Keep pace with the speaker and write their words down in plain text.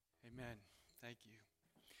Thank you.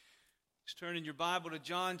 Let's turn in your Bible to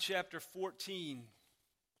John chapter 14.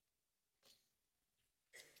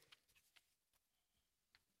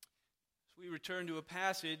 As we return to a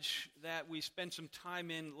passage that we spent some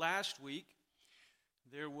time in last week,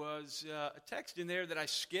 there was a text in there that I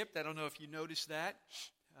skipped. I don't know if you noticed that,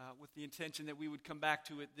 with the intention that we would come back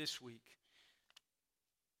to it this week.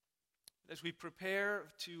 As we prepare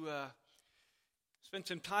to spend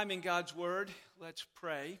some time in God's Word, let's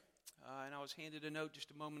pray. And I was handed a note just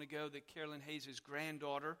a moment ago that Carolyn Hayes'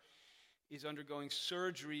 granddaughter is undergoing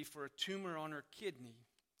surgery for a tumor on her kidney.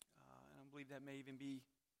 And I believe that may even be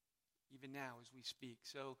now as we speak.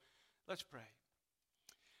 So let's pray.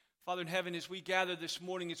 Father in heaven, as we gather this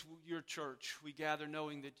morning as your church, we gather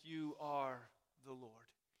knowing that you are the Lord.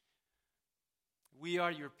 We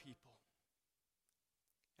are your people.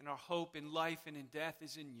 And our hope in life and in death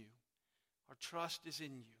is in you. Our trust is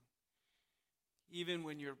in you. Even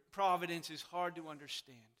when your providence is hard to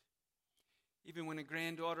understand. Even when a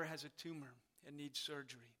granddaughter has a tumor and needs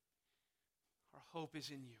surgery. Our hope is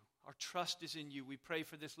in you. Our trust is in you. We pray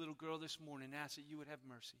for this little girl this morning and ask that you would have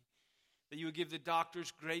mercy. That you would give the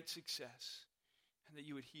doctors great success. And that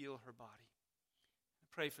you would heal her body. I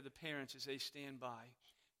pray for the parents as they stand by.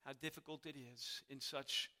 How difficult it is in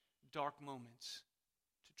such dark moments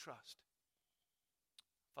to trust.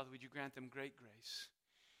 Father, would you grant them great grace?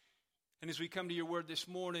 And as we come to your word this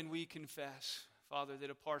morning, we confess, Father,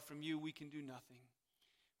 that apart from you, we can do nothing.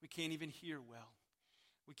 We can't even hear well.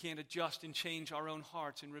 We can't adjust and change our own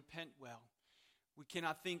hearts and repent well. We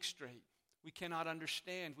cannot think straight. We cannot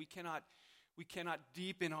understand. We cannot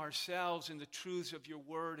deepen ourselves in the truths of your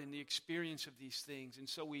word and the experience of these things. And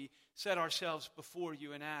so we set ourselves before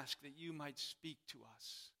you and ask that you might speak to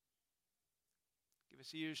us. Give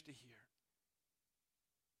us ears to hear.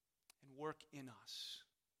 And work in us.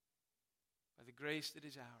 By the grace that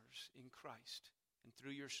is ours in Christ and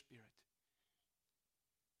through your Spirit.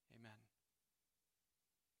 Amen.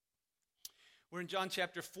 We're in John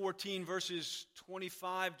chapter 14, verses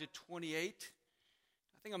 25 to 28.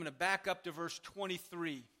 I think I'm going to back up to verse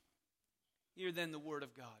 23. Hear then the word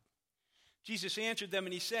of God. Jesus answered them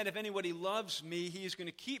and he said, "If anybody loves me, he is going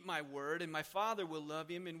to keep my word, and my Father will love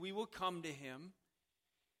him, and we will come to him,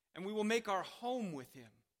 and we will make our home with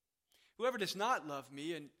him. Whoever does not love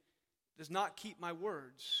me and does not keep my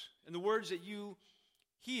words, and the words that you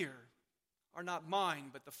hear are not mine,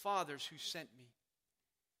 but the Father's who sent me.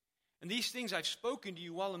 And these things I've spoken to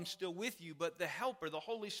you while I'm still with you, but the Helper, the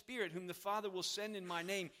Holy Spirit, whom the Father will send in my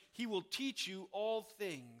name, he will teach you all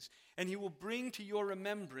things, and he will bring to your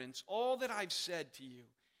remembrance all that I've said to you.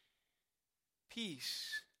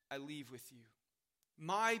 Peace I leave with you.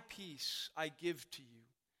 My peace I give to you.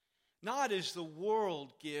 Not as the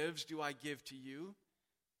world gives do I give to you.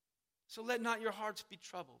 So let not your hearts be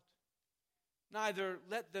troubled, neither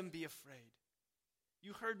let them be afraid.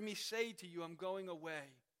 You heard me say to you, I'm going away,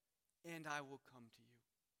 and I will come to you.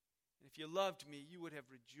 And if you loved me, you would have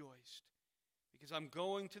rejoiced, because I'm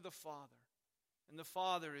going to the Father, and the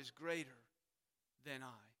Father is greater than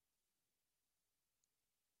I."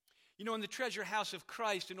 You know, in the treasure house of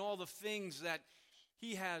Christ and all the things that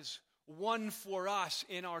he has won for us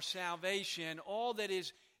in our salvation, all that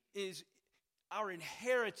is our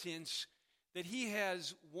inheritance that he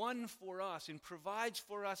has won for us and provides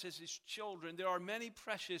for us as his children. There are many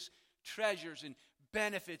precious treasures and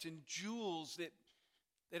benefits and jewels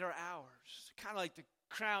that are ours. Kind of like the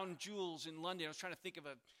crown jewels in London. I was trying to think of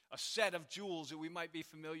a set of jewels that we might be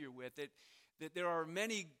familiar with. That there are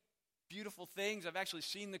many beautiful things. I've actually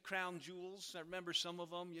seen the crown jewels. I remember some of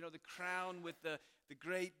them. You know, the crown with the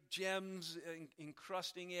great gems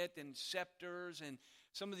encrusting it, and scepters, and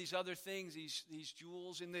some of these other things, these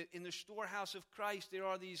jewels. In the storehouse of Christ, there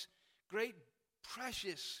are these great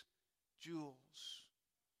precious jewels.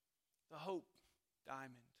 The hope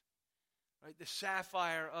diamond, right? The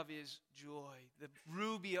sapphire of his joy, the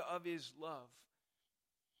ruby of his love.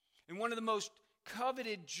 And one of the most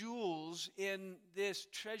coveted jewels in this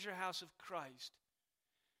treasure house of Christ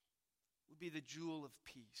would be the jewel of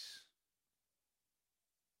peace.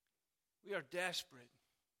 We are desperate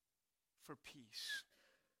for peace.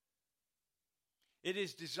 It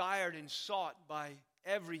is desired and sought by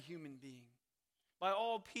every human being, by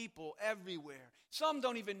all people everywhere. Some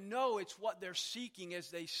don't even know it's what they're seeking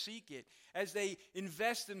as they seek it, as they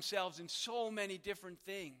invest themselves in so many different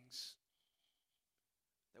things.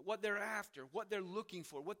 That what they're after, what they're looking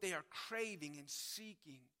for, what they are craving and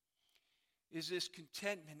seeking is this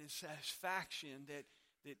contentment and satisfaction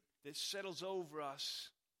that settles over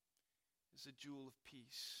us as the jewel of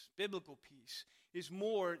peace. Biblical peace is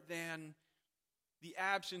more than the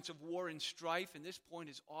absence of war and strife, and this point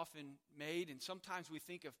is often made, and sometimes we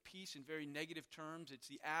think of peace in very negative terms. It's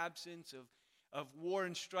the absence of war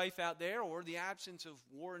and strife out there, or the absence of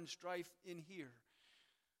war and strife in here,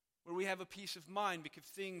 where we have a peace of mind because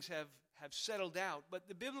things have settled out. But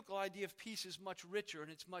the biblical idea of peace is much richer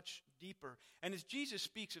and it's much deeper. And as Jesus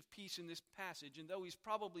speaks of peace in this passage, and though he's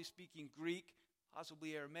probably speaking Greek,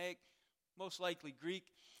 possibly Aramaic, most likely Greek,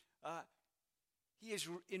 he is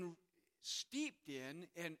steeped in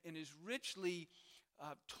and is richly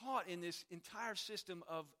taught in this entire system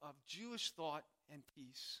of Jewish thought and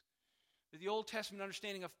peace. The Old Testament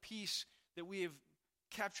understanding of peace that we have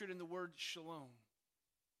captured in the word shalom.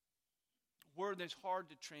 A word that's hard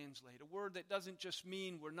to translate. A word that doesn't just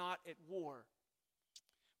mean we're not at war.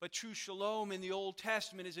 But true shalom in the Old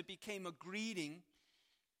Testament is it became a greeting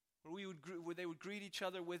where they would greet each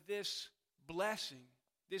other with this blessing,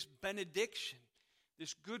 this benediction,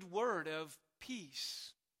 this good word of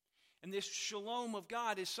peace. And this shalom of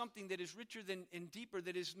God is something that is richer and deeper,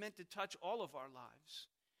 that is meant to touch all of our lives.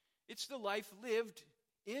 It's the life lived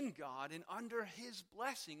in God and under His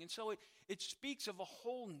blessing. And so it speaks of a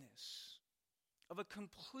wholeness, of a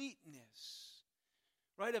completeness,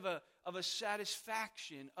 right? Of a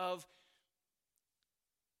satisfaction, of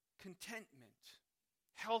contentment,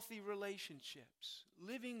 healthy relationships,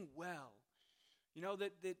 living well. You know,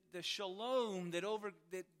 that the shalom that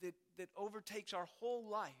overtakes our whole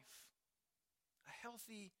life, a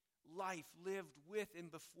healthy life lived with and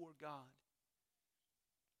before God.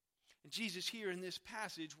 And Jesus here in this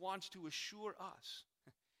passage wants to assure us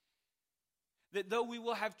that though we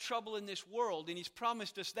will have trouble in this world, and He's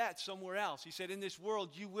promised us that somewhere else. He said, in this world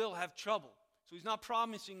you will have trouble. So He's not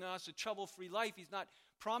promising us a trouble-free life. He's not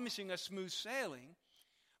promising us smooth sailing.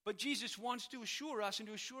 But Jesus wants to assure us and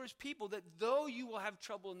to assure His people that though you will have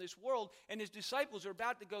trouble in this world, and His disciples are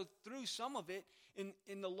about to go through some of it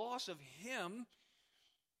in the loss of Him,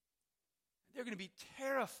 they're going to be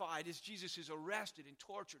terrified as Jesus is arrested and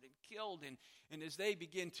tortured and killed, and as they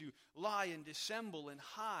begin to lie and dissemble and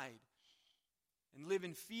hide and live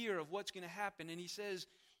in fear of what's going to happen. And He says,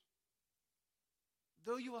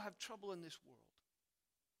 though you will have trouble in this world,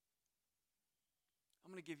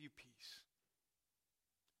 I'm going to give you peace.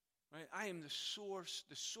 Right? I am the source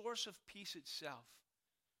of peace itself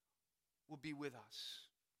will be with us.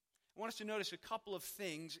 I want us to notice a couple of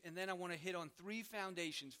things, and then I want to hit on three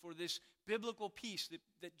foundations for this biblical peace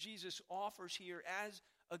that Jesus offers here as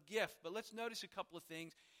a gift. But let's notice a couple of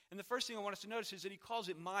things. And the first thing I want us to notice is that He calls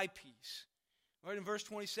it my peace. Right, in verse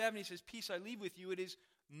 27, He says, peace I leave with you. It is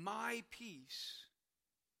my peace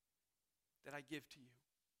that I give to you.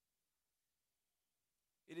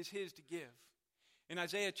 It is His to give. In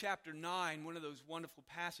Isaiah chapter 9, one of those wonderful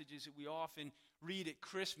passages that we often read at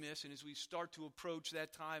Christmas, and as we start to approach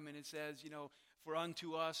that time, and it says, for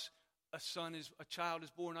unto us a child is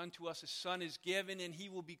born, unto us a son is given, and He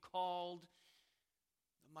will be called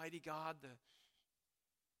the mighty God, the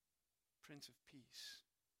Prince of Peace.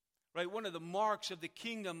 Right, one of the marks of the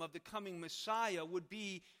kingdom of the coming Messiah would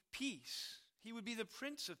be peace. He would be the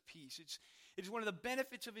Prince of Peace. It's one of the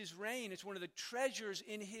benefits of His reign. It's one of the treasures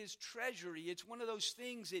in His treasury. It's one of those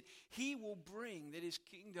things that He will bring, that His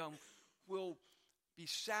kingdom will be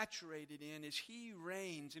saturated in as He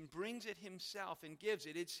reigns and brings it Himself and gives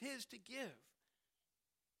it. It's His to give.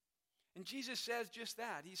 And Jesus says just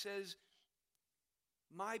that. He says,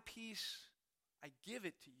 my peace, I give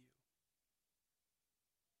it to you.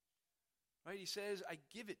 Right? He says, I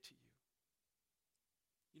give it to you.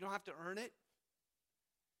 You don't have to earn it.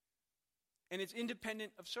 And it's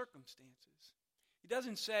independent of circumstances. He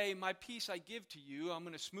doesn't say, my peace I give to you. I'm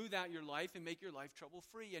going to smooth out your life and make your life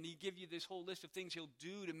trouble-free. And He give you this whole list of things He'll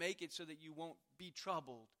do to make it so that you won't be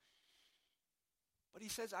troubled. But He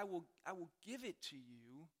says, I will give it to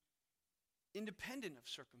you independent of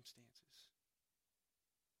circumstances.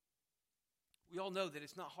 We all know that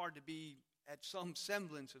it's not hard to be at some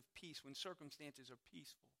semblance of peace when circumstances are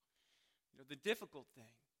peaceful. The difficult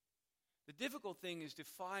thing is to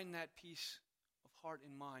find that peace of heart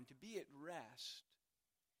and mind, to be at rest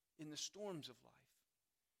in the storms of life.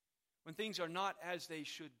 When things are not as they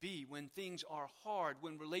should be, when things are hard,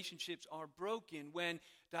 when relationships are broken, when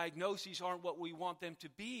diagnoses aren't what we want them to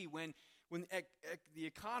be, when the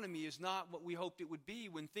economy is not what we hoped it would be,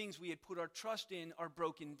 when things we had put our trust in are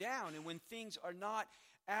broken down, and when things are not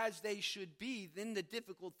as they should be, then the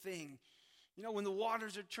difficult thing, when the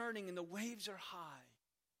waters are churning and the waves are high,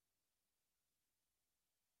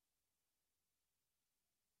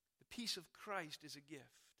 the peace of Christ is a gift.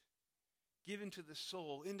 given to the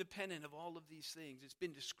soul, independent of all of these things. It's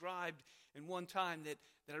been described in one time that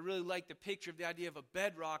I really like the picture of the idea of a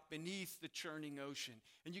bedrock beneath the churning ocean.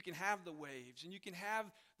 And you can have the waves, and you can have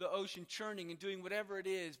the ocean churning and doing whatever it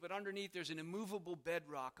is, but underneath there's an immovable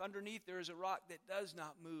bedrock. Underneath there is a rock that does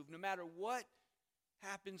not move. No matter what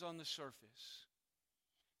happens on the surface,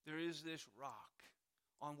 there is this rock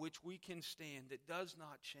on which we can stand that does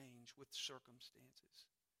not change with circumstances.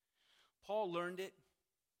 Paul learned it.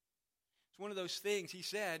 It's one of those things he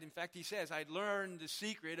said. In fact, he says, I learned the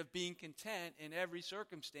secret of being content in every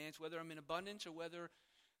circumstance, whether I'm in abundance or whether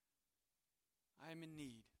I'm in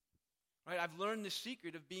need. Right? I've learned the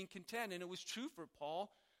secret of being content, and it was true for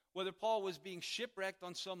Paul. Whether Paul was being shipwrecked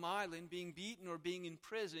on some island, being beaten, or being in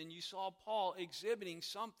prison, you saw Paul exhibiting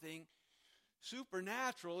something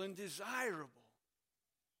supernatural and desirable.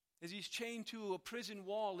 As he's chained to a prison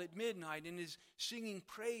wall at midnight and is singing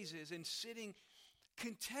praises and sitting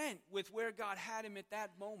content with where God had him at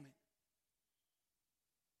that moment.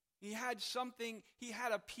 He had something, he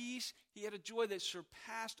had a peace, he had a joy that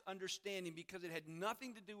surpassed understanding because it had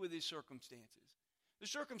nothing to do with his circumstances. The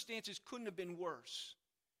circumstances couldn't have been worse.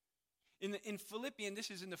 In Philippians,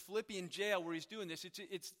 this is in the Philippian jail where he's doing this.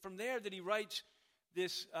 It's from there that he writes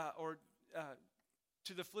this,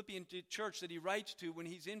 to the Philippian church that he writes to when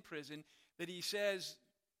he's in prison, that he says,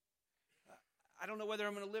 I don't know whether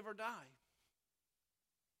I'm going to live or die.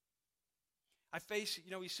 He's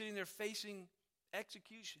sitting there facing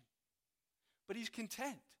execution. But he's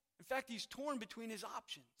content. In fact, he's torn between his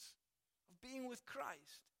options of being with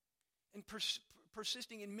Christ and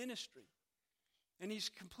persisting in ministry. And he's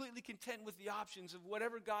completely content with the options of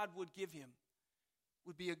whatever God would give him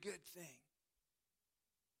would be a good thing.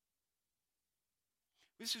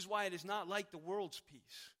 This is why it is not like the world's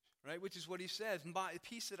peace, right? Which is what he says. My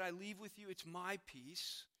peace that I leave with you, it's my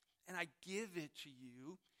peace, and I give it to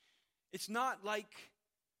you. It's not like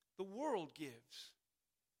the world gives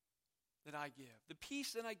that I give. The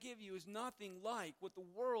peace that I give you is nothing like what the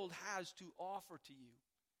world has to offer to you.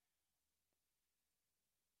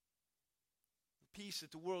 The peace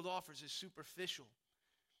that the world offers is superficial.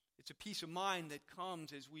 It's a peace of mind that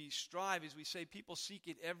comes as we strive, as we say, people seek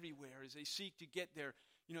it everywhere, as they seek to get their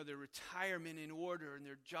retirement in order and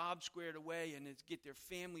their job squared away and to get their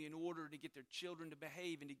family in order, to get their children to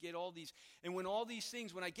behave and to get all these. And when all these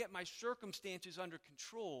things, when I get my circumstances under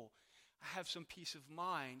control, I have some peace of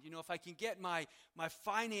mind. If I can get my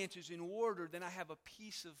finances in order, then I have a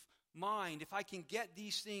peace of mind. If I can get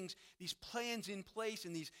these things, these plans in place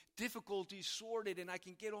and these difficulties sorted, and I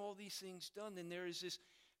can get all these things done, then there is this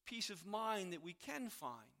peace of mind that we can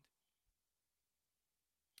find.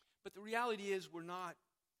 But the reality is we're not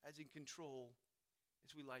as in control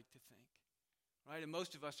as we like to think. Right? And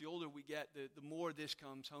most of us, the older we get, the more this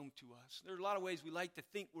comes home to us. There are a lot of ways we like to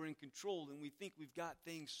think we're in control and we think we've got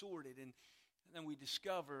things sorted, and then we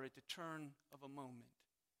discover at the turn of a moment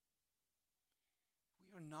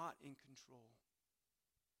we are not in control.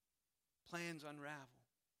 Plans unravel.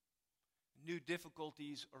 New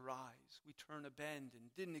difficulties arise. We turn a bend and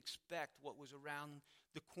didn't expect what was around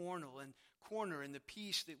the corner, and the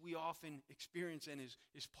peace that we often experience and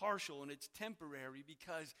is partial and it's temporary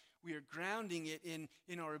because we are grounding it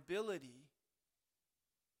in our ability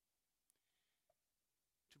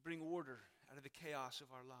to bring order out of the chaos of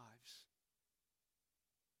our lives.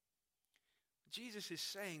 Jesus is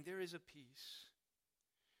saying there is a peace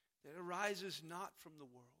that arises not from the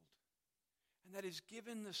world and that is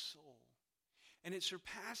given the soul. And it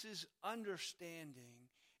surpasses understanding,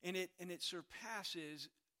 and it surpasses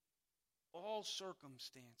all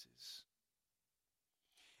circumstances.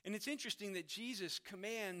 And it's interesting that Jesus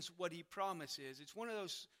commands what he promises. It's one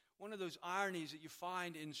of those ironies that you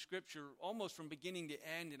find in Scripture almost from beginning to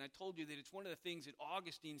end. And I told you that it's one of the things that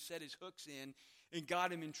Augustine set his hooks in and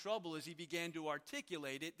got him in trouble as he began to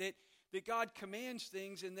articulate it, that God commands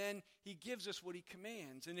things and then he gives us what he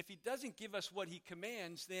commands. And if he doesn't give us what he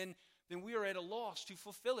commands, then we are at a loss to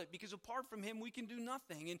fulfill it, because apart from him, we can do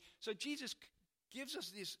nothing. And so Jesus gives us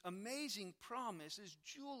this amazing promise, this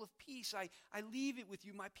jewel of peace. I leave it with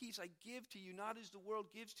you. My peace I give to you, not as the world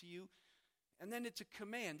gives to you. And then it's a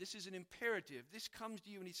command. This is an imperative. This comes to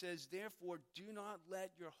you, and he says, therefore, do not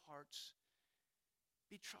let your hearts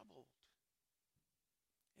be troubled.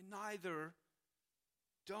 And neither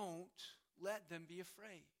don't let them be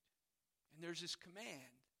afraid. And there's this command.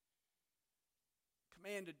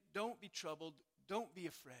 Commanded, don't be troubled, don't be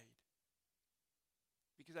afraid,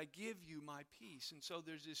 because I give you my peace. And so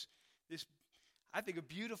there's this I think a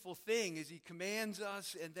beautiful thing is he commands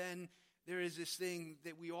us, and then there is this thing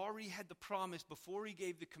that we already had the promise before he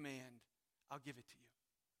gave the command. I'll give it to you.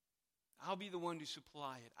 I'll be the one to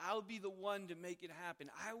supply it. I'll be the one to make it happen.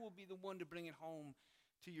 I will be the one to bring it home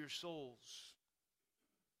to your souls.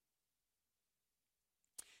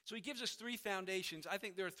 So he gives us three foundations. I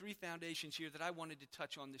think there are three foundations here that I wanted to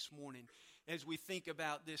touch on this morning as we think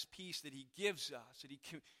about this peace that he gives us,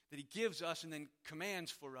 that he gives us and then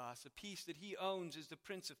commands for us, a peace that he owns as the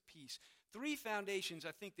Prince of Peace. Three foundations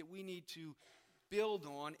I think that we need to build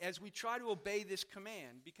on as we try to obey this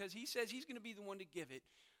command, because he says he's going to be the one to give it,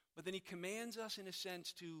 but then he commands us in a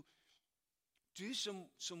sense to do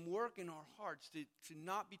some work in our hearts, to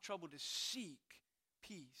not be troubled, to seek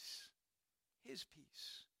peace, his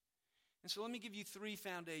peace. And so let me give you three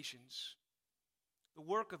foundations. The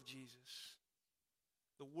work of Jesus,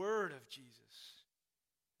 the word of Jesus,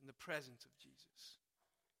 and the presence of Jesus.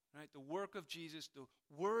 Right? The work of Jesus, the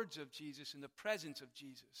words of Jesus, and the presence of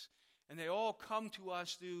Jesus. And they all come to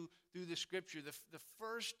us through the Scripture. The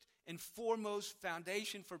first and foremost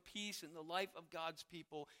foundation for peace in the life of God's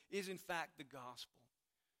people is, in fact, the gospel.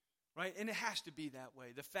 Right? And it has to be that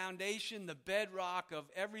way. The foundation, the bedrock of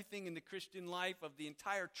everything in the Christian life, of the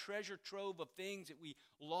entire treasure trove of things that we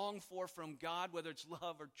long for from God, whether it's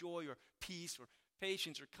love or joy or peace or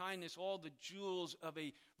patience or kindness, all the jewels of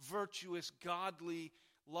a virtuous, godly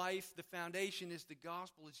life. The foundation is the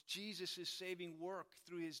gospel. It's Jesus' saving work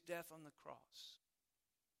through his death on the cross.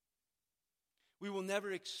 We will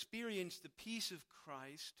never experience the peace of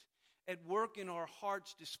Christ at work in our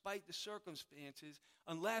hearts despite the circumstances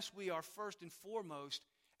unless we are first and foremost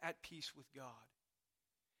at peace with God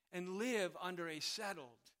and live under a settled,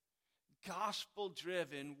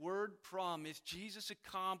 gospel-driven, word-promised,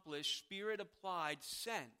 Jesus-accomplished, Spirit-applied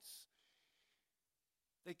sense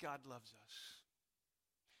that God loves us,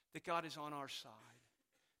 that God is on our side,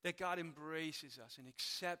 that God embraces us and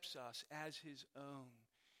accepts us as his own,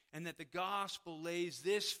 and that the gospel lays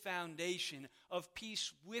this foundation of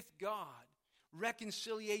peace with God,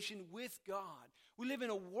 reconciliation with God. We live in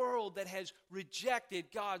a world that has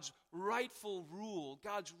rejected God's rightful rule,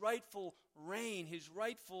 God's rightful reign, his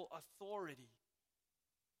rightful authority.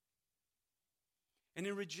 And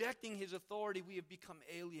in rejecting his authority, we have become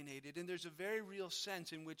alienated, and there's a very real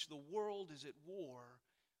sense in which the world is at war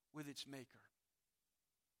with its maker.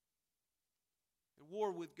 At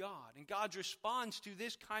war with God. And God's response to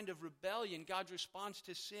this kind of rebellion, God's response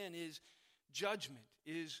to sin is judgment,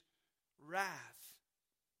 is wrath.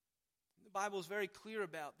 The Bible is very clear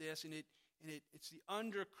about this, and it's the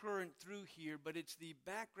undercurrent through here, but it's the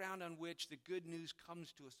background on which the good news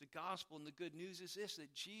comes to us, the gospel. And the good news is this,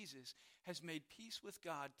 that Jesus has made peace with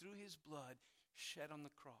God through his blood shed on the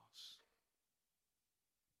cross.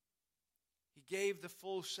 He gave the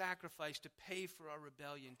full sacrifice to pay for our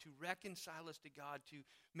rebellion, to reconcile us to God, to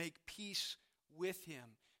make peace with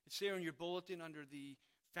him. It's there in your bulletin under the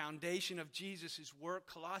foundation of Jesus' work.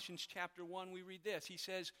 Colossians chapter 1, we read this. He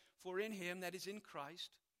says, "For in him," that is in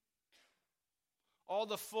Christ, "all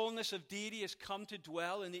the fullness of deity has come to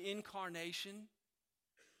dwell in the incarnation.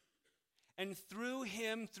 And through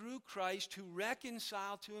him, through Christ, to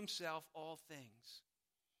reconcile to himself all things,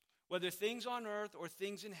 whether things on earth or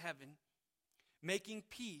things in heaven, making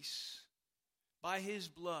peace by his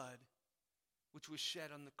blood, which was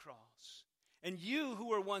shed on the cross. And you who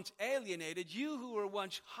were once alienated, you who were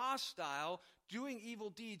once hostile, doing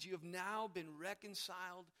evil deeds, you have now been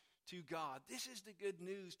reconciled to God." This is the good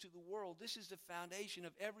news to the world. This is the foundation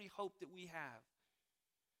of every hope that we have.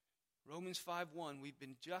 Romans 5:1, we've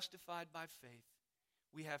been justified by faith.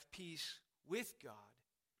 We have peace with God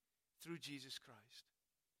through Jesus Christ.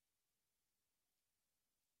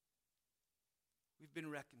 We've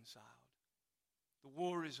been reconciled. The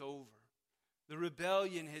war is over. The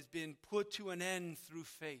rebellion has been put to an end through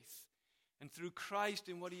faith. And through Christ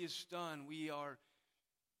and what he has done, we are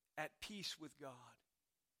at peace with God.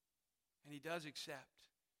 And he does accept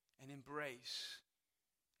and embrace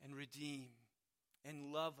and redeem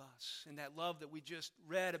and love us. And that love that we just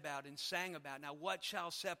read about and sang about. Now, what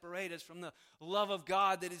shall separate us from the love of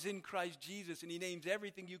God that is in Christ Jesus? And he names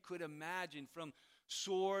everything you could imagine, from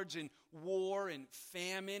swords and war and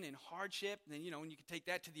famine and hardship. And then, and you can take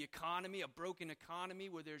that to the economy, a broken economy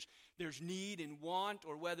where there's need and want,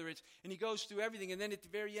 or whether it's, and he goes through everything. And then at the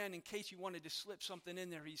very end, in case you wanted to slip something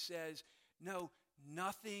in there, he says, "No,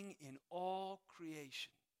 nothing in all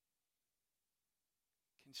creation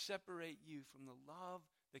can separate you from the love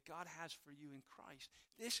that God has for you in Christ."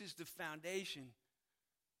 This is the foundation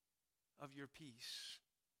of your peace.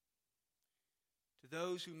 To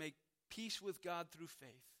those who make peace with God through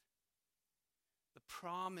faith, the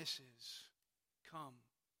promises come.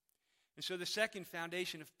 And so the second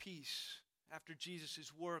foundation of peace after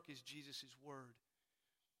Jesus' work is Jesus' word.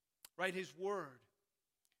 Right? His word.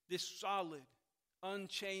 this solid,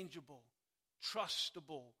 unchangeable,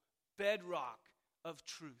 trustable bedrock of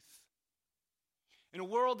truth. In a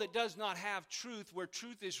world that does not have truth, where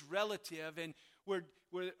truth is relative, and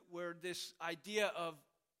where this idea of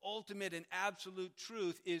ultimate and absolute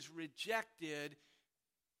truth is rejected,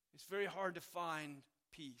 it's very hard to find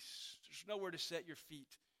peace. There's nowhere to set your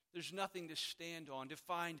feet. There's nothing to stand on, to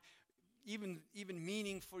find even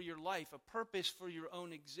meaning for your life, a purpose for your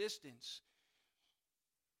own existence.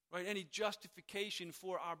 Right? Any justification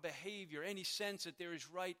for our behavior, any sense that there is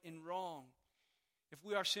right and wrong. If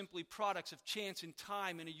we are simply products of chance and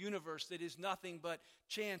time in a universe that is nothing but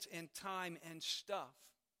chance and time and stuff.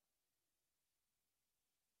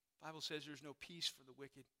 The Bible says there's no peace for the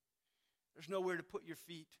wicked. There's nowhere to put your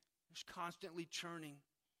feet. There's constantly churning.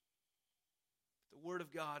 The Word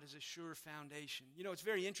of God is a sure foundation. You know, it's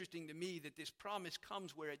very interesting to me that this promise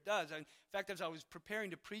comes where it does. In fact, as I was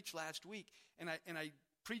preparing to preach last week, and I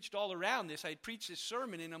preached all around this, I preached this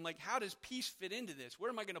sermon, and I'm like, how does peace fit into this? Where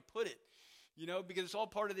am I going to put it? You know, because it's all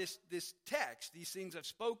part of this text. These things I've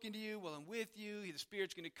spoken to you while I'm with you. The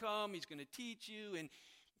Spirit's going to come. He's going to teach you. And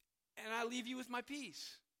I leave you with my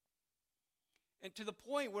peace. And to the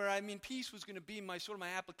point where, peace was going to be my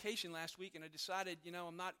application last week. And I decided,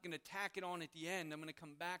 I'm not going to tack it on at the end. I'm going to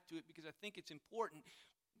come back to it because I think it's important.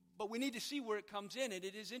 But we need to see where it comes in. And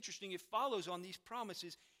it is interesting. It follows on these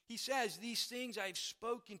promises. He says, these things I've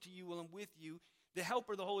spoken to you while I'm with you. The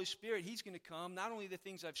Helper, the Holy Spirit, He's going to come. Not only the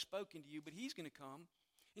things I've spoken to you, but He's going to come.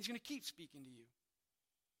 He's going to keep speaking to you.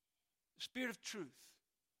 The Spirit of truth.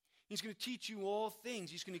 He's going to teach you all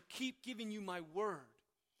things. He's going to keep giving you my word.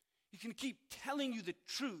 He's going to keep telling you the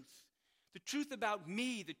truth about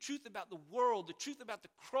me, the truth about the world, the truth about the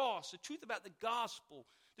cross, the truth about the gospel,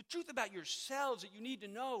 the truth about yourselves that you need to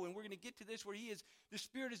know. And we're going to get to this where the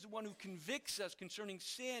Spirit is the one who convicts us concerning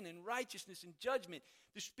sin and righteousness and judgment.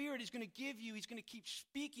 The Spirit is going to give you, He's going to keep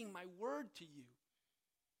speaking my word to you.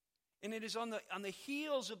 And it is on the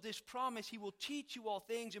heels of this promise, He will teach you all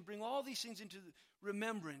things and bring all these things into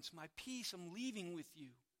remembrance. My peace I'm leaving with you.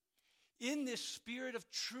 In this Spirit of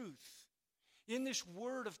truth, in this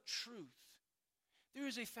word of truth, there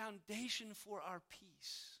is a foundation for our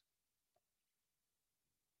peace.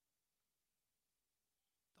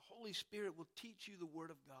 The Holy Spirit will teach you the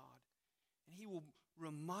Word of God, and He will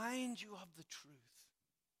remind you of the truth.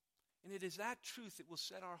 And it is that truth that will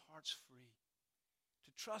set our hearts free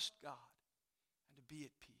to trust God and to be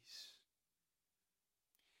at peace.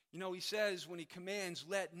 You know, He says when He commands,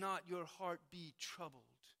 let not your heart be troubled.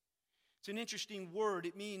 It's an interesting word.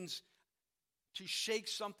 It means to shake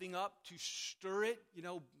something up, to stir it. You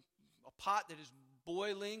know, a pot that is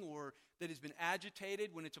boiling or that has been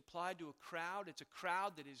agitated, when it's applied to a crowd, it's a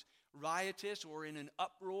crowd that is riotous or in an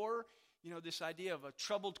uproar. You know, this idea of a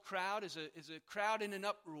troubled crowd is a crowd in an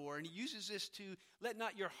uproar. And He uses this to let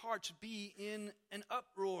not your hearts be in an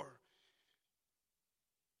uproar.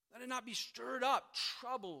 Let it not be stirred up,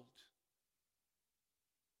 troubled.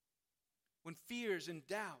 When fears and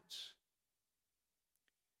doubts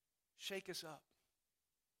shake us up.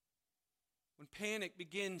 When panic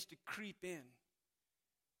begins to creep in.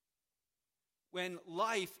 When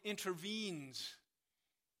life intervenes.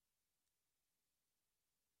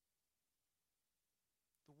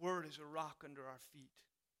 The Word is a rock under our feet.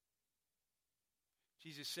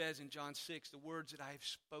 Jesus says in John 6, the words that I have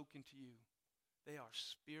spoken to you, they are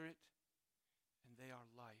spirit and they are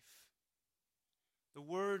life. The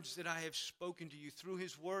words that I have spoken to you, through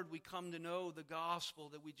His Word we come to know the gospel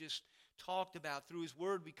that we just talked about. Through His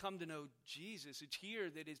Word we come to know Jesus. It's here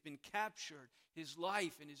that has been captured, His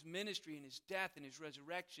life and His ministry and His death and His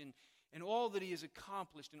resurrection and all that He has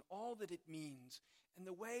accomplished and all that it means and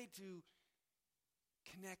the way to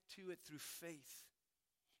connect to it through faith.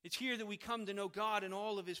 It's here that we come to know God in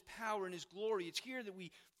all of His power and His glory. It's here that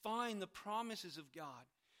we find the promises of God.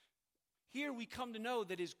 Here we come to know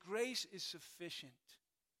that His grace is sufficient.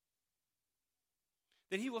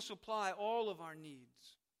 That He will supply all of our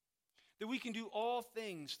needs. That we can do all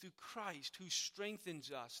things through Christ who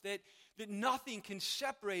strengthens us. That nothing can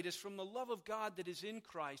separate us from the love of God that is in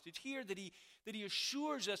Christ. It's here that He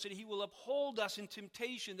assures us that He will uphold us in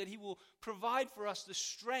temptation. That He will provide for us the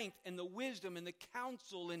strength and the wisdom and the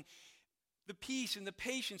counsel and the peace and the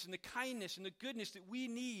patience and the kindness and the goodness that we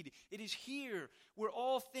need. It is here where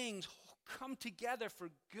all things come together for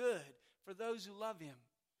good for those who love Him.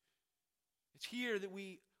 It's here that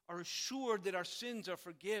we are assured that our sins are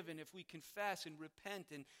forgiven if we confess and repent,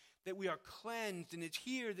 and that we are cleansed. And it's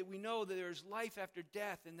here that we know that there is life after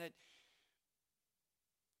death, and that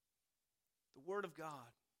the Word of God,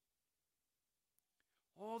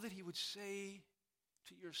 all that He would say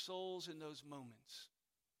to your souls in those moments,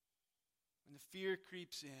 when the fear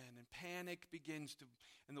creeps in and panic begins to,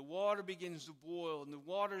 and the water begins to boil and the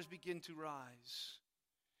waters begin to rise,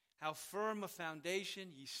 how firm a foundation,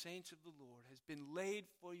 ye saints of the Lord, has been laid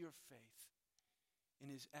for your faith in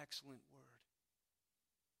his excellent word.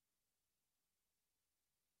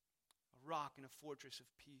 A rock and a fortress of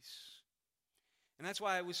peace. And that's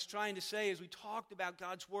why I was trying to say, as we talked about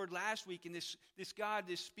God's word last week, and this God,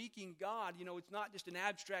 this speaking God, it's not just an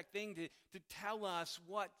abstract thing to tell us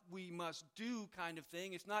what we must do kind of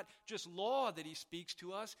thing. It's not just law that he speaks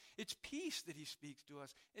to us. It's peace that he speaks to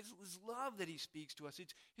us. It's his love that he speaks to us.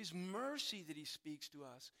 It's his mercy that he speaks to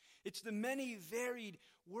us. It's the many varied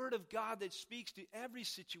word of God that speaks to every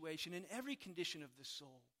situation and every condition of the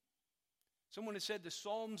soul. Someone has said the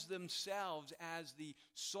Psalms themselves, as the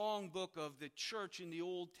songbook of the church in the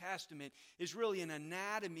Old Testament, is really an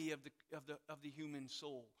anatomy of the human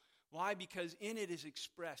soul. Why? Because in it is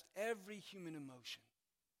expressed every human emotion.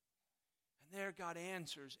 And there God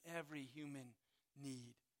answers every human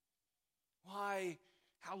need. Why?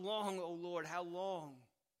 How long, O Lord, how long?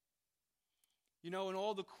 And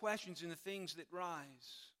all the questions and the things that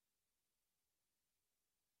rise.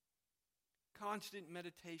 Constant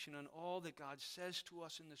meditation on all that God says to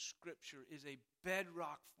us in the Scripture is a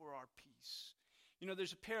bedrock for our peace.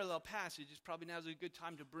 There's a parallel passage. It's probably now's a good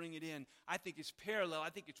time to bring it in. I think it's parallel.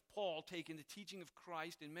 I think it's Paul taking the teaching of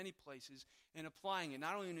Christ in many places and applying it,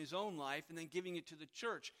 not only in his own life, and then giving it to the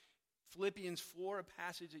church. Philippians 4, a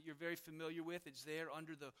passage that you're very familiar with. It's there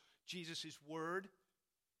under Jesus' word.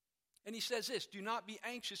 And he says this, do not be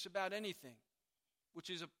anxious about anything,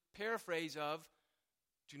 which is a paraphrase of,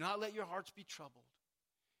 do not let your hearts be troubled,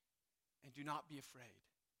 and do not be afraid.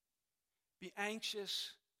 Be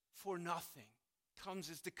anxious for nothing comes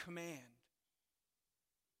as the command.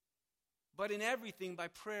 But in everything, by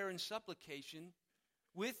prayer and supplication,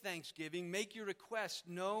 with thanksgiving, make your requests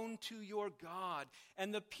known to your God,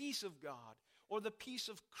 and the peace of God, or the peace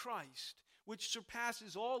of Christ, which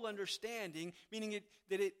surpasses all understanding, meaning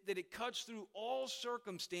that it cuts through all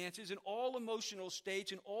circumstances and all emotional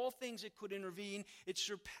states and all things that could intervene. It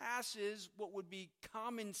surpasses what would be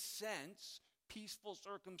common sense, peaceful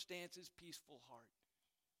circumstances, peaceful heart.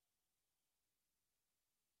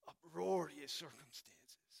 Uproarious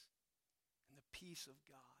circumstances. And the peace of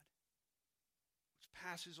God, which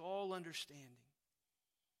passes all understanding.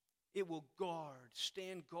 It will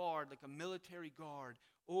stand guard like a military guard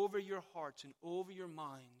over your hearts and over your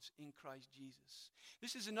minds in Christ Jesus.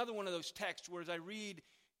 This is another one of those texts where as I read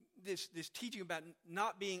this teaching about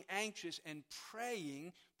not being anxious and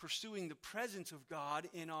praying, pursuing the presence of God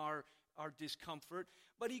in our discomfort.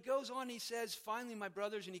 But he goes on, he says, finally, my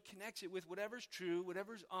brothers, and he connects it with whatever's true,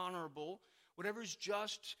 whatever's honorable, whatever's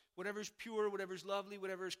just, whatever's pure, whatever's lovely,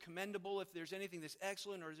 whatever's commendable, if there's anything that's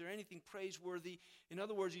excellent or is there anything praiseworthy. In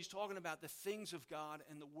other words, he's talking about the things of God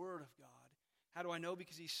and the Word of God. How do I know?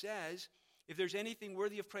 Because he says, if there's anything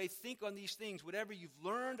worthy of praise, think on these things, whatever you've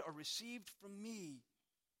learned or received from me.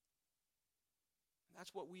 And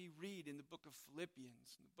that's what we read in the book of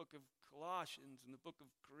Philippians, in the book of Colossians, in the book of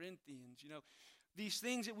Corinthians. These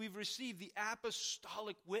things that we've received, the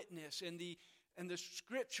apostolic witness and the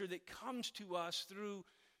scripture that comes to us through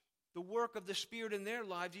the work of the Spirit in their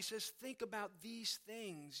lives. He says, think about these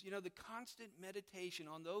things. The constant meditation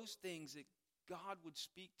on those things that God would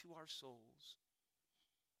speak to our souls.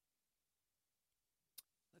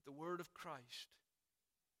 Let the word of Christ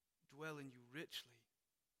dwell in you richly.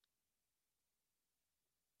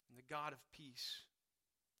 And the God of peace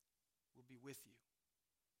will be with you.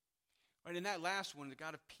 Right, in that last one, the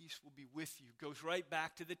God of peace will be with you, goes right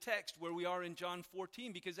back to the text where we are in John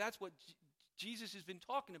 14, because that's what Jesus has been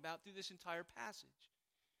talking about through this entire passage,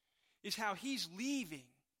 is how he's leaving,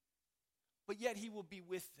 but yet he will be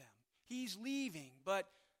with them. He's leaving, but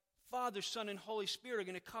Father, Son, and Holy Spirit are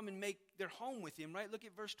going to come and make their home with him, right? Look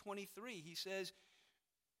at verse 23. He says,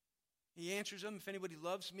 he answers them, if anybody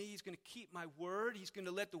loves me, he's going to keep my word. He's going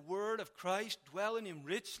to let the word of Christ dwell in him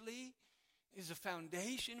richly. Is a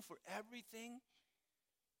foundation for everything.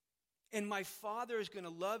 And my Father is going to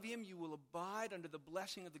love him. You will abide under the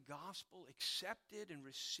blessing of the gospel, accepted and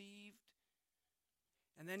received.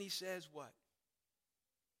 And then he says what?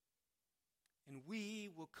 And we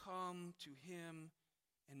will come to him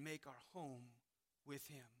and make our home with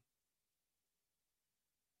him.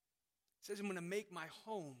 It says, I'm going to make my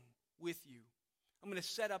home with you. I'm going to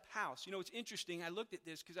set up house. It's interesting. I looked at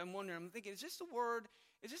this because I'm thinking, is this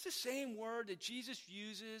the same word that Jesus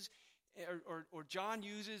uses or John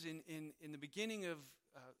uses in the beginning of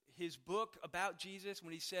his book about Jesus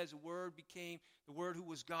when he says the Word who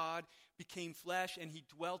was God, became flesh and he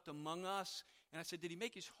dwelt among us? And I said, did he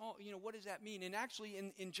make his home? What does that mean? And actually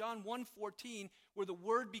in John 1:14, where the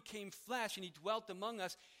Word became flesh and he dwelt among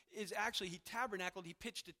us, is actually he tabernacled, he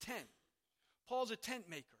pitched a tent. Paul's a tent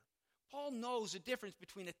maker. Paul knows the difference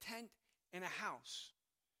between a tent and a house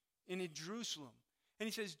in Jerusalem. And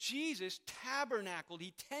he says, Jesus tabernacled,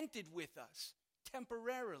 he tented with us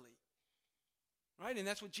temporarily. Right? And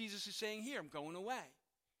that's what Jesus is saying here. I'm going away.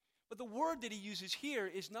 But the word that he uses here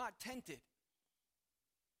is not tented.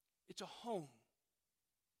 It's a home.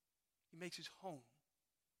 He makes his home.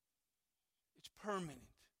 It's permanent.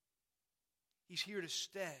 He's here to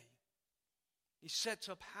stay. He sets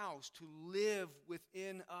up house to live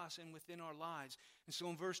within us and within our lives. And so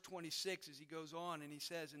in verse 26, as he goes on and he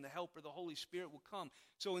says, and the Helper, the Holy Spirit will come.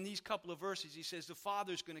 So in these couple of verses, he says the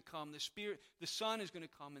Father's going to come, the Son is going to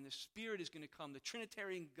come, and the Spirit is going to come. The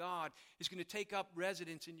Trinitarian God is going to take up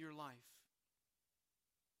residence in your life.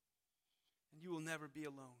 And you will never be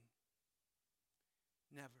alone.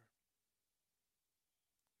 Never.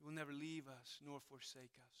 He will never leave us nor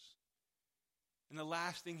forsake us. And the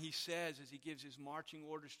last thing he says as he gives his marching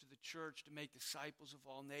orders to the church to make disciples of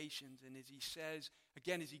all nations, and as he says,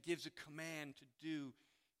 again, as he gives a command to do,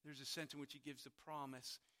 there's a sense in which he gives the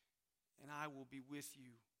promise, and I will be with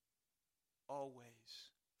you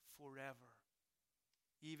always, forever,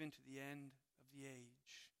 even to the end of the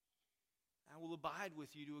age. I will abide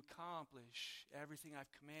with you to accomplish everything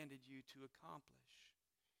I've commanded you to accomplish.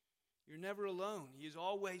 You're never alone. He is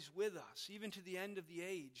always with us, even to the end of the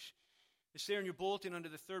age. It's there in your bulletin under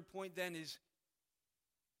the third point then is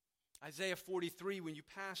Isaiah 43, when you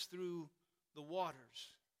pass through the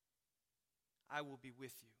waters, I will be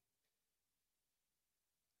with you.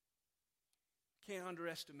 Can't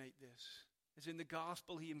underestimate this. As in the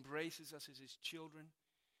gospel, he embraces us as his children,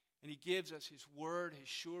 and he gives us his word, his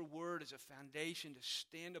sure word, as a foundation to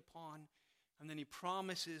stand upon. And then he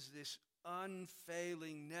promises this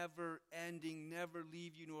unfailing, never-ending, never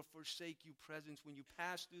leave you nor forsake you presence when you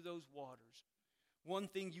pass through those waters. One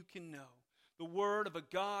thing you can know, the word of a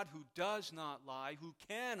God who does not lie, who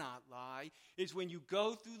cannot lie, is when you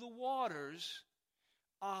go through the waters,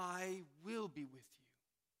 I will be with you.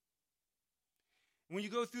 When you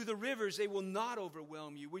go through the rivers, they will not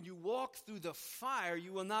overwhelm you. When you walk through the fire,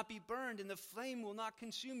 you will not be burned, and the flame will not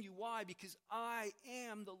consume you. Why? Because I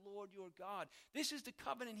am the Lord your God. This is the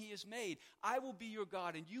covenant he has made. I will be your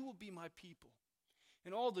God, and you will be my people.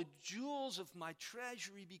 And all the jewels of my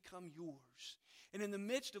treasury become yours. And in the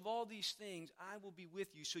midst of all these things, I will be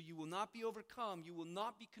with you, so you will not be overcome. You will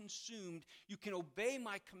not be consumed. You can obey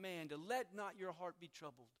my command to let not your heart be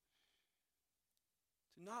troubled.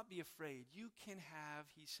 To not be afraid. You can have,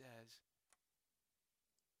 he says,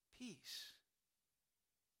 peace.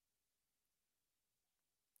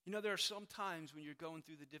 You know, there are some times when you're going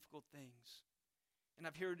through the difficult things. And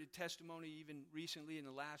I've heard a testimony even recently in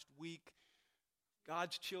the last week,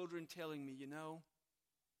 God's children telling me,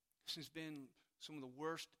 this has been some of the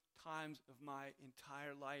worst times of my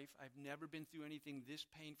entire life. I've never been through anything this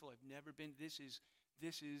painful.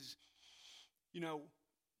 This is,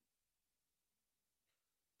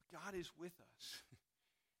 God is with us,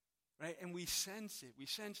 right? And we sense it. We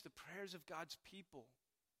sense the prayers of God's people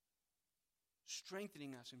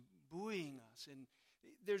strengthening us and buoying us. And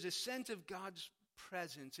there's a sense of God's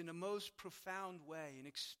presence in a most profound way, an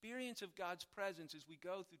experience of God's presence as we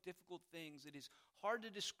go through difficult things that is hard to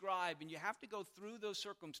describe, and you have to go through those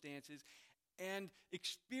circumstances and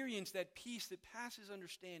experience that peace that passes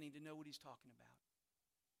understanding to know what he's talking about.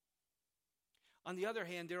 On the other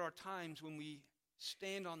hand, there are times when we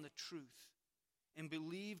stand on the truth and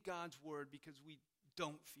believe God's word because we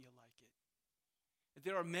don't feel like it.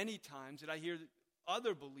 There are many times that I hear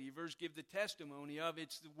other believers give the testimony of,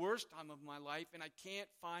 it's the worst time of my life and I can't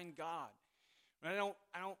find God. I don't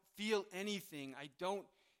feel anything.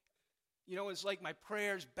 It's like my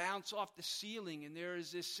prayers bounce off the ceiling, and there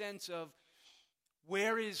is this sense of,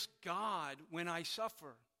 where is God when I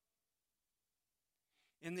suffer?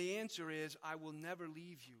 And the answer is, I will never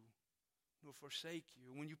leave you nor forsake you.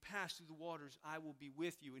 And when you pass through the waters, I will be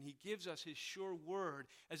with you. And he gives us his sure word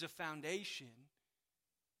as a foundation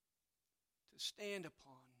to stand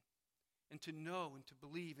upon and to know and to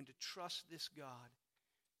believe and to trust this God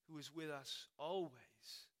who is with us always,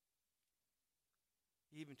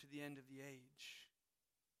 even to the end of the age.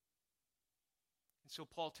 And so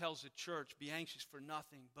Paul tells the church, be anxious for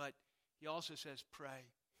nothing, but he also says, pray.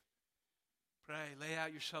 Pray, lay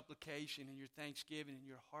out your supplication and your thanksgiving and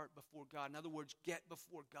your heart before God. In other words, get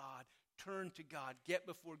before God. Turn to God. Get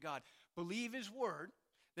before God. Believe his word,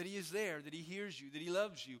 that he is there, that he hears you, that he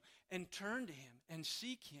loves you, and turn to him and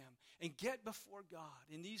seek him and get before God.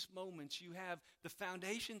 In these moments, you have the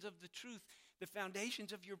foundations of the truth the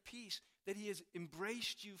foundations of your peace, that he has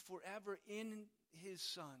embraced you forever in his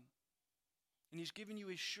Son. And he's given you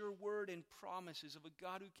his sure word and promises of a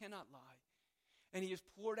God who cannot lie. And he has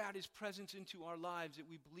poured out his presence into our lives that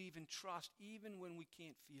we believe and trust even when we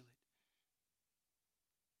can't feel it.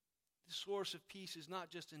 The source of peace is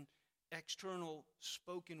not just an external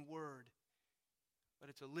spoken word, but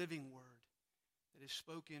it's a living word that is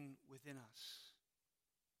spoken within us.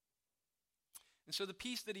 And so the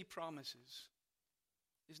peace that he promises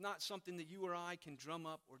is not something that you or I can drum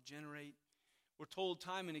up or generate. We're told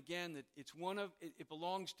time and again that it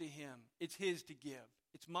belongs to him. It's his to give.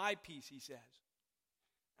 It's my peace, he says.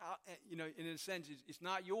 In a sense, it's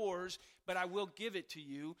not yours, but I will give it to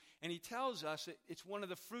you. And he tells us that it's one of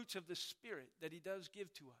the fruits of the Spirit that he does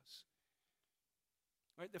give to us.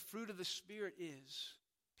 Right? The fruit of the Spirit is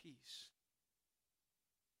peace.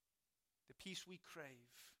 The peace we crave.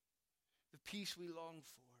 The peace we long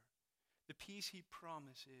for. The peace he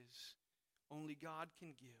promises only God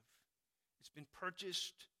can give. It's been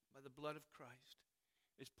purchased by the blood of Christ.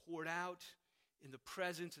 It's poured out in the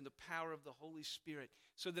presence and the power of the Holy Spirit.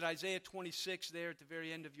 So that Isaiah 26 there at the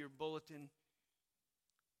very end of your bulletin,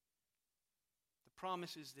 the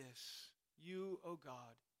promise is this: you, O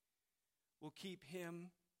God, will keep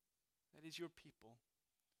him, that is your people,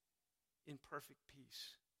 in perfect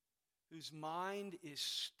peace, whose mind is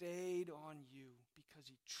stayed on you because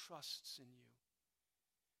he trusts in you.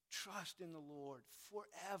 Trust in the Lord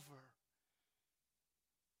forever.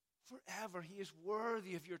 Forever. He is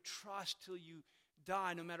worthy of your trust till you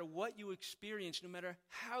die, no matter what you experience, no matter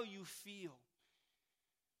how you feel.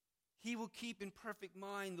 He will keep in perfect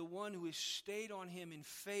mind the one who is stayed on him in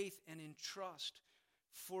faith and in trust.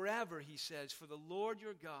 Forever, he says, for the Lord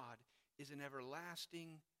your God is an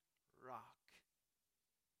everlasting rock.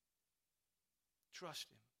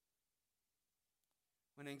 Trust him.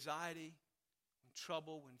 When anxiety, when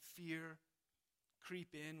trouble, when fear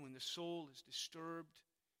creep in, when the soul is disturbed,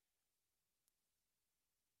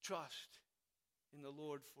 trust in the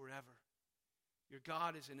Lord forever. Your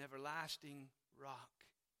God is an everlasting rock.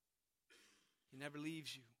 He never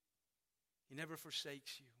leaves you. He never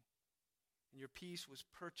forsakes you. And your peace was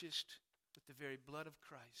purchased with the very blood of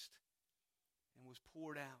Christ and was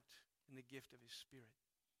poured out in the gift of his Spirit.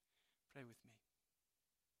 Pray with me.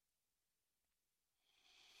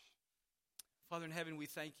 Father in heaven, we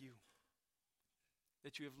thank you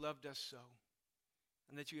that you have loved us so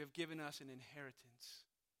and that you have given us an inheritance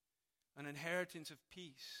of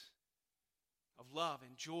peace, of love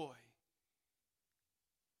and joy,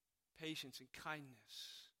 patience and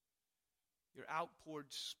kindness, your outpoured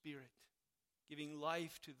Spirit, giving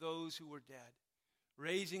life to those who were dead,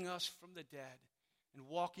 raising us from the dead, and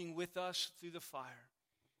walking with us through the fire.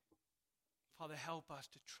 Father, help us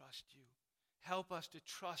to trust you. Help us to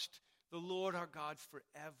trust the Lord our God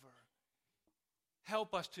forever.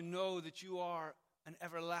 Help us to know that you are an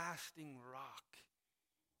everlasting rock.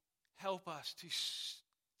 Help us to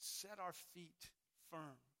set our feet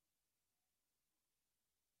firm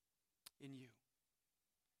in you.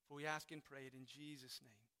 For we ask and pray it in Jesus'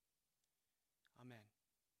 name.